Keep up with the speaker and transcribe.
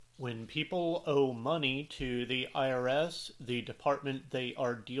When people owe money to the IRS, the department they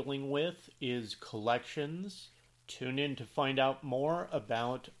are dealing with is collections. Tune in to find out more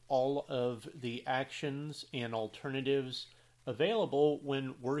about all of the actions and alternatives available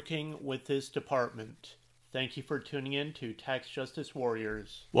when working with this department. Thank you for tuning in to Tax Justice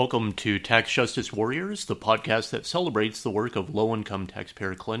Warriors. Welcome to Tax Justice Warriors, the podcast that celebrates the work of low-income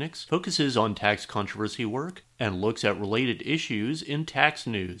taxpayer clinics, focuses on tax controversy work, and looks at related issues in tax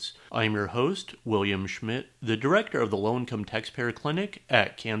news. I am your host, William Schmidt, the director of the Low-Income Taxpayer Clinic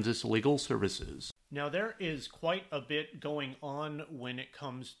at Kansas Legal Services. Now, there is quite a bit going on when it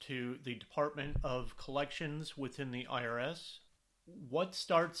comes to the Department of Collections within the IRS. What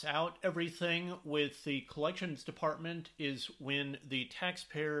starts out everything with the collections department is when the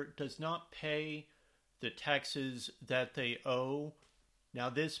taxpayer does not pay the taxes that they owe. Now,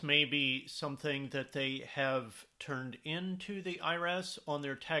 this may be something that they have turned into the IRS on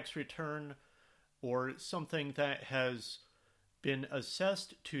their tax return, or something that has been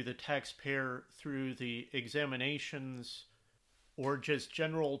assessed to the taxpayer through the examinations, or just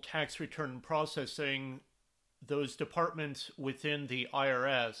general tax return processing, those departments within the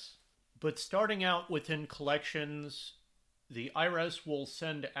IRS. But starting out within collections, the IRS will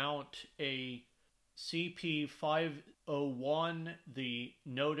send out a CP 501, the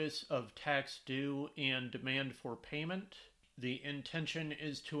Notice of Tax Due and Demand for Payment. The intention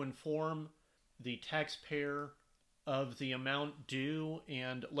is to inform the taxpayer of the amount due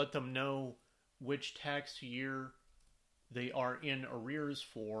and let them know which tax year they are in arrears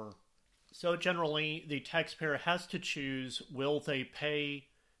for. So generally, the taxpayer has to choose, will they pay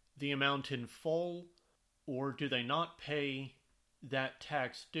the amount in full, or do they not pay that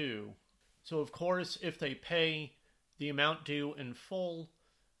tax due? So of course, if they pay the amount due in full,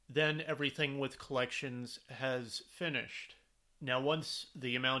 then everything with collections has finished. Now, once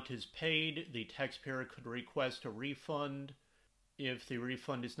the amount is paid, the taxpayer could request a refund. If the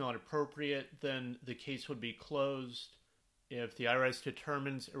refund is not appropriate, then the case would be closed. If the IRS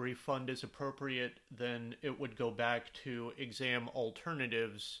determines a refund is appropriate, then it would go back to exam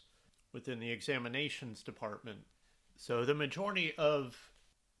alternatives within the examinations department. So the majority of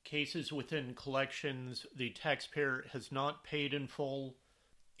cases within collections, the taxpayer has not paid in full,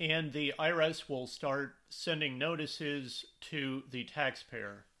 and the IRS will start sending notices to the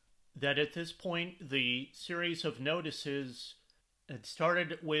taxpayer. That at this point, the series of notices had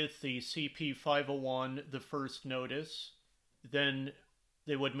started with the CP 501, the first notice. Then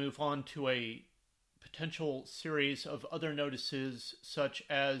they would move on to a potential series of other notices, such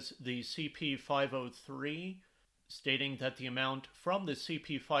as the CP 503, stating that the amount from the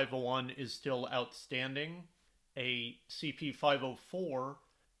CP 501 is still outstanding, a CP 504,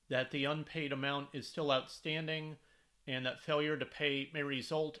 that the unpaid amount is still outstanding, and that failure to pay may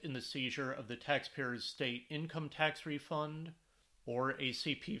result in the seizure of the taxpayer's state income tax refund, or a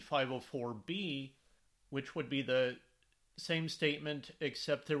CP 504B, which would be the same statement,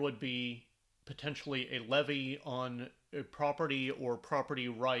 except there would be potentially a levy on property or property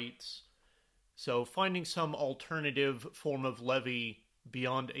rights. So finding some alternative form of levy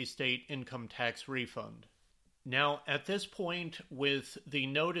beyond a state income tax refund. Now, at this point, with the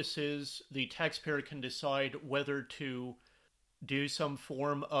notices, the taxpayer can decide whether to do some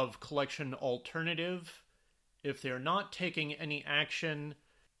form of collection alternative. If they're not taking any action,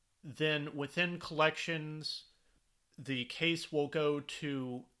 then within collections, the case will go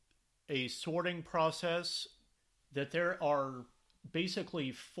to a sorting process. That there are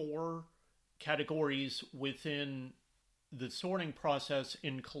basically 4 categories within the sorting process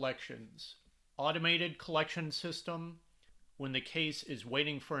in collections. Automated collection system, when the case is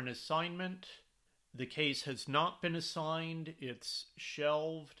waiting for an assignment, the case has not been assigned, it's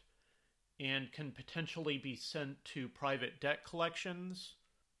shelved, and can potentially be sent to private debt collections,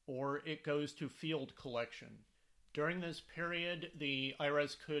 or it goes to field collection. During this period, the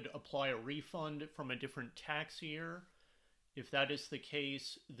IRS could apply a refund from a different tax year. If that is the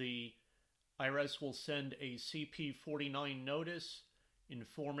case, the IRS will send a CP 49 notice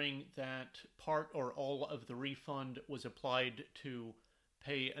informing that part or all of the refund was applied to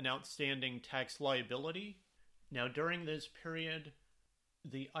pay an outstanding tax liability. Now, during this period,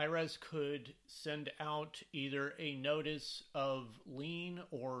 the IRS could send out either a notice of lien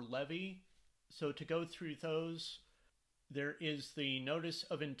or levy. So to go through those, there is the Notice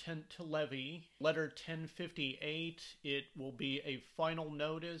of Intent to Levy, Letter 1058. It will be a final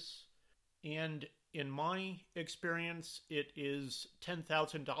notice, and in my experience, it is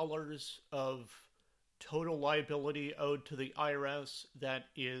 $10,000 of total liability owed to the IRS. That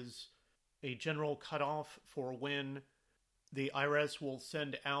is a general cutoff for when the IRS will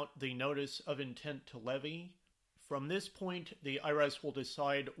send out the notice of intent to levy. From this point, the IRS will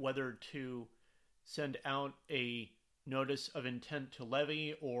decide whether to send out a notice of intent to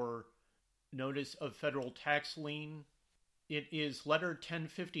levy or notice of federal tax lien. It is letter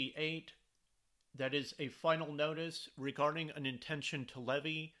 1058 that is a final notice regarding an intention to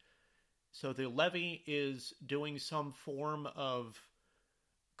levy. So the levy is doing some form of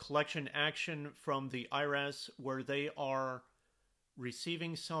collection action from the IRS where they are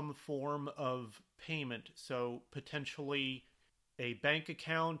receiving some form of payment. So potentially a bank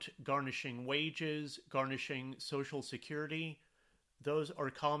account, garnishing wages, garnishing Social Security. Those are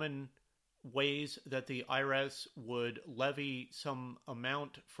common ways that the IRS would levy some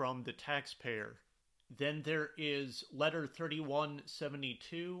amount from the taxpayer. Then there is letter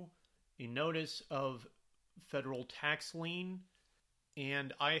 3172, a notice of federal tax lien.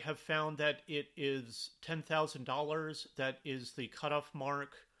 And I have found that it is $10,000. That is the cutoff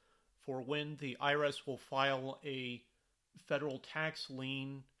mark for when the IRS will file a federal tax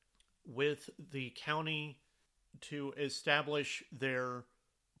lien with the county to establish their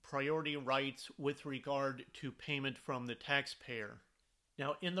priority rights with regard to payment from the taxpayer.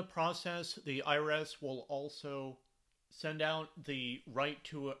 Now, in the process, the IRS will also send out the right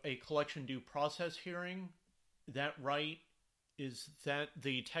to a collection due process hearing. That right is that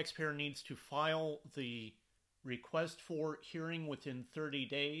the taxpayer needs to file the request for hearing within 30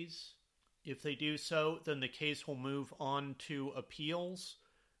 days. If they do so, then the case will move on to appeals,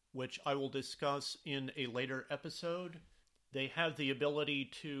 which I will discuss in a later episode. They have the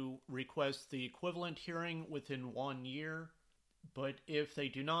ability to request the equivalent hearing within 1 year, but if they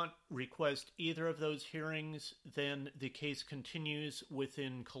do not request either of those hearings, then the case continues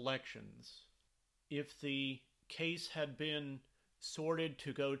within collections. If the case had been sorted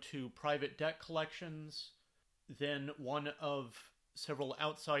to go to private debt collections, then one of several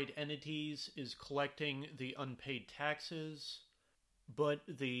outside entities is collecting the unpaid taxes, but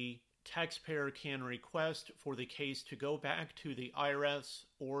the taxpayer can request for the case to go back to the IRS,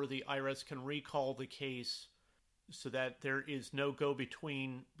 or the IRS can recall the case so that there is no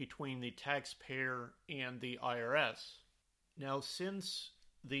go-between between the taxpayer and the IRS. Now, since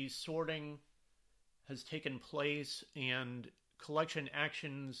the sorting has taken place and collection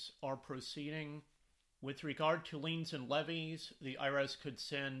actions are proceeding, with regard to liens and levies, the IRS could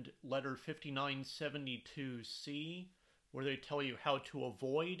send letter 5972C, where they tell you how to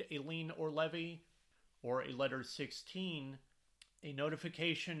avoid a lien or levy, or a letter 16, a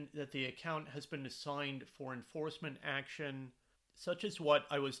notification that the account has been assigned for enforcement action, such as what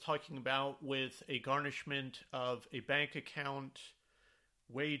I was talking about with a garnishment of a bank account,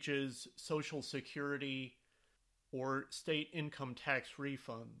 wages, Social Security, or state income tax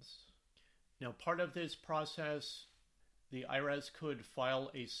refunds. Now, part of this process, the IRS could file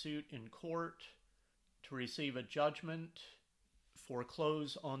a suit in court to receive a judgment,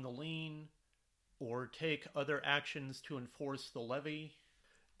 foreclose on the lien, or take other actions to enforce the levy.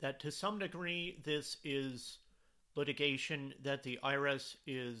 That to some degree, this is litigation that the IRS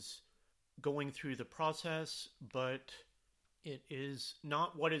is going through the process, but it is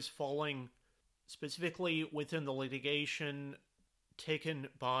not what is falling specifically within the litigation taken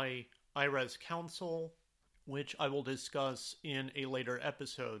by IRS counsel, which I will discuss in a later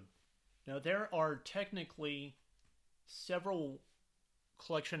episode. Now, there are technically several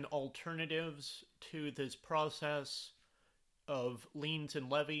collection alternatives to this process of liens and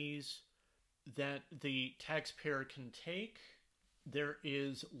levies that the taxpayer can take. There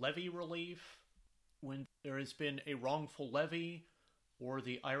is levy relief when there has been a wrongful levy, or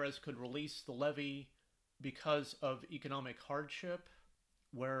the IRS could release the levy because of economic hardship,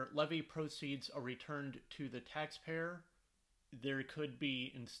 where levy proceeds are returned to the taxpayer. There could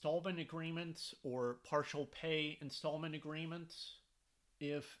be installment agreements or partial pay installment agreements.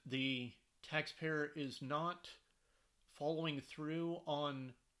 If the taxpayer is not following through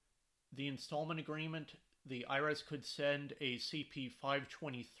on the installment agreement, the IRS could send a CP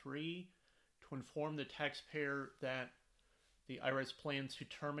 523 to inform the taxpayer that the IRS plans to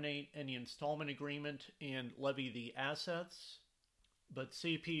terminate any installment agreement and levy the assets. But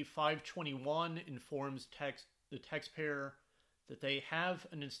CP 521 informs the taxpayer that they have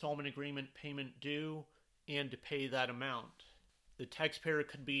an installment agreement payment due and to pay that amount. The taxpayer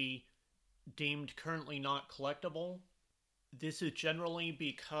could be deemed currently not collectible. This is generally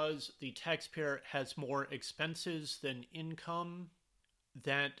because the taxpayer has more expenses than income,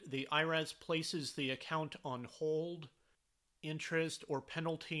 that the IRS places the account on hold. Interest or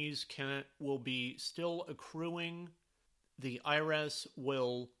penalties will be still accruing. The IRS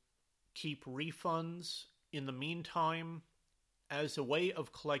will keep refunds in the meantime, as a way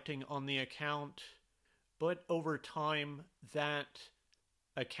of collecting on the account, but over time that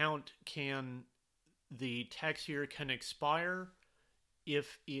account the tax year can expire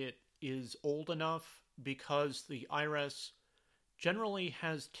if it is old enough, because the IRS generally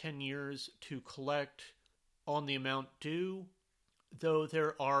has 10 years to collect on the amount due, though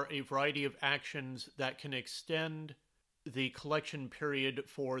there are a variety of actions that can extend the collection period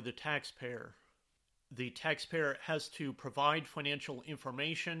for the taxpayer. The taxpayer has to provide financial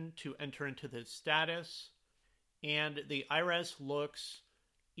information to enter into the status, and the IRS looks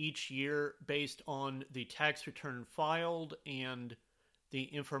each year based on the tax return filed and the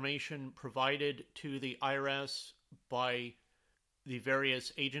information provided to the IRS by the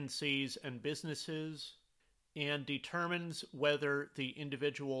various agencies and businesses, and determines whether the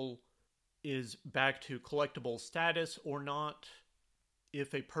individual is back to collectible status or not.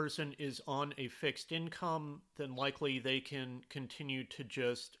 If a person is on a fixed income, then likely they can continue to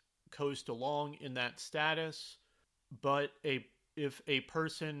just coast along in that status. But if a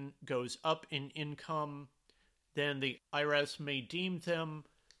person goes up in income, then the IRS may deem them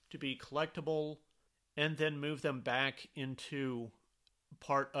to be collectible and then move them back into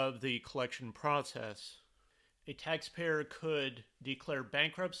part of the collection process. A taxpayer could declare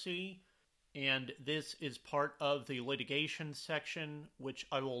bankruptcy, and this is part of the litigation section, which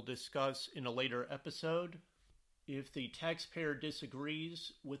I will discuss in a later episode. If the taxpayer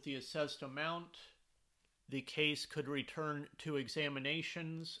disagrees with the assessed amount, the case could return to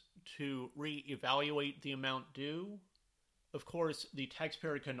examinations to re-evaluate the amount due. Of course, the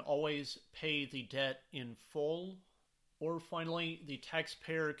taxpayer can always pay the debt in full. Or finally, the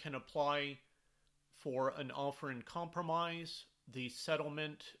taxpayer can apply for an offer in compromise, the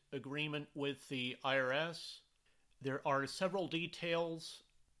settlement agreement with the IRS. There are several details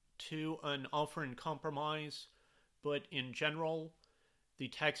to an offer in compromise, but in general, the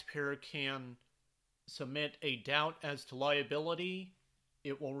taxpayer can submit a doubt as to liability.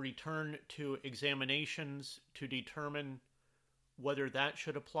 It will return to examinations to determine whether that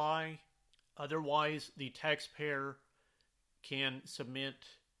should apply. Otherwise, the taxpayer can submit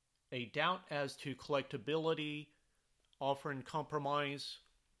a doubt as to collectability, offer in compromise,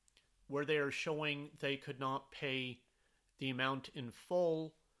 where they are showing they could not pay the amount in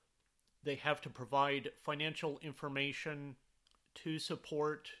full. They have to provide financial information to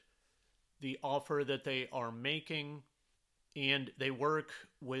support the offer that they are making, and they work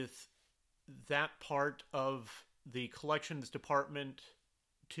with that part of the collections department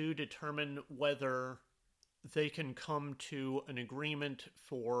to determine whether they can come to an agreement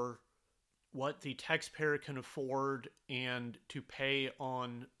for what the taxpayer can afford and to pay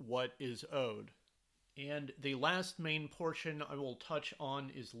on what is owed. And the last main portion I will touch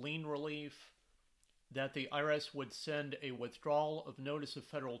on is lien relief, that the IRS would send a withdrawal of notice of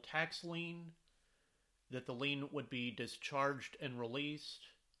federal tax lien, that the lien would be discharged and released.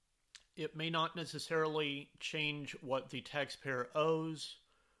 It may not necessarily change what the taxpayer owes,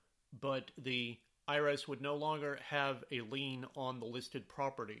 but the IRS would no longer have a lien on the listed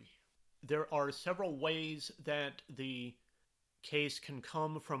property. There are several ways that the case can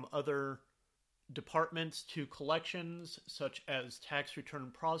come from other departments to collections, such as tax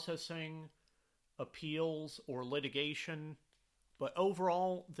return processing, appeals, or litigation. But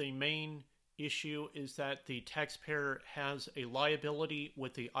overall, the main issue is that the taxpayer has a liability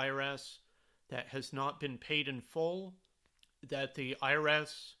with the IRS that has not been paid in full, that the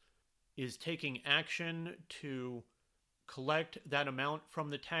IRS is taking action to collect that amount from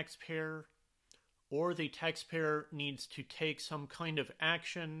the taxpayer, or the taxpayer needs to take some kind of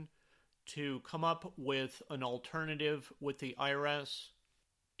action to come up with an alternative with the IRS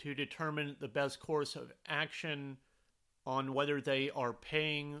to determine the best course of action on whether they are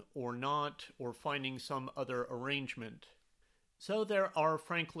paying or not, or finding some other arrangement. So there are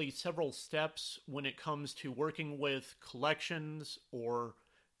frankly several steps when it comes to working with collections or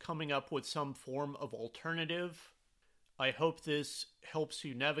coming up with some form of alternative. I hope this helps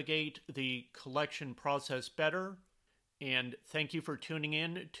you navigate the collection process better, and thank you for tuning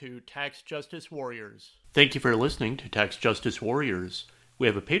in to Tax Justice Warriors. Thank you for listening to Tax Justice Warriors. We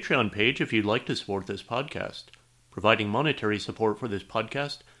have a Patreon page if you'd like to support this podcast. Providing monetary support for this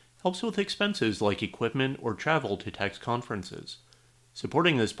podcast helps with expenses like equipment or travel to tax conferences.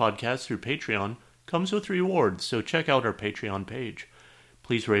 Supporting this podcast through Patreon comes with rewards, so check out our Patreon page.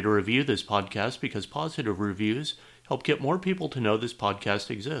 Please rate or review this podcast because positive reviews help get more people to know this podcast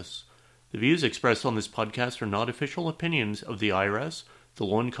exists. The views expressed on this podcast are not official opinions of the IRS, the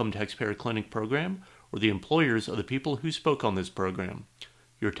Low Income Taxpayer Clinic program, or the employers of the people who spoke on this program.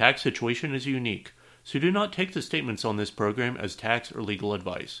 Your tax situation is unique. so do not take the statements on this program as tax or legal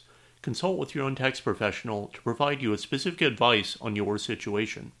advice. Consult with your own tax professional to provide you with specific advice on your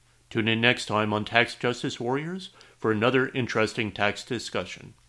situation. Tune in next time on Tax Justice Warriors for another interesting tax discussion.